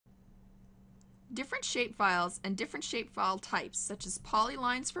Different shapefiles and different shapefile types, such as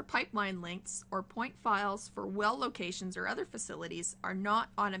polylines for pipeline lengths or point files for well locations or other facilities, are not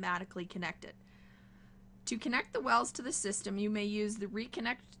automatically connected. To connect the wells to the system, you may use the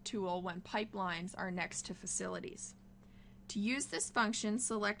Reconnect tool when pipelines are next to facilities. To use this function,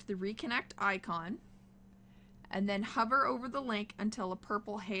 select the Reconnect icon and then hover over the link until a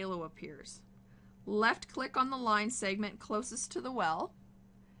purple halo appears. Left-click on the line segment closest to the well,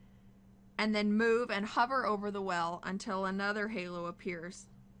 and then move and hover over the well until another halo appears.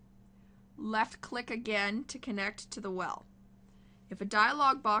 Left-click again to connect to the well. If a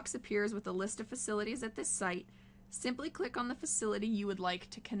dialog box appears with a list of facilities at this site, simply click on the facility you would like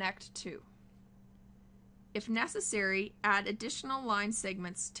to connect to. If necessary, add additional line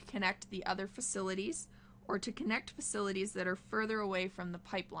segments to connect the other facilities or to connect facilities that are further away from the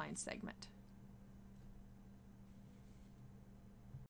pipeline segment.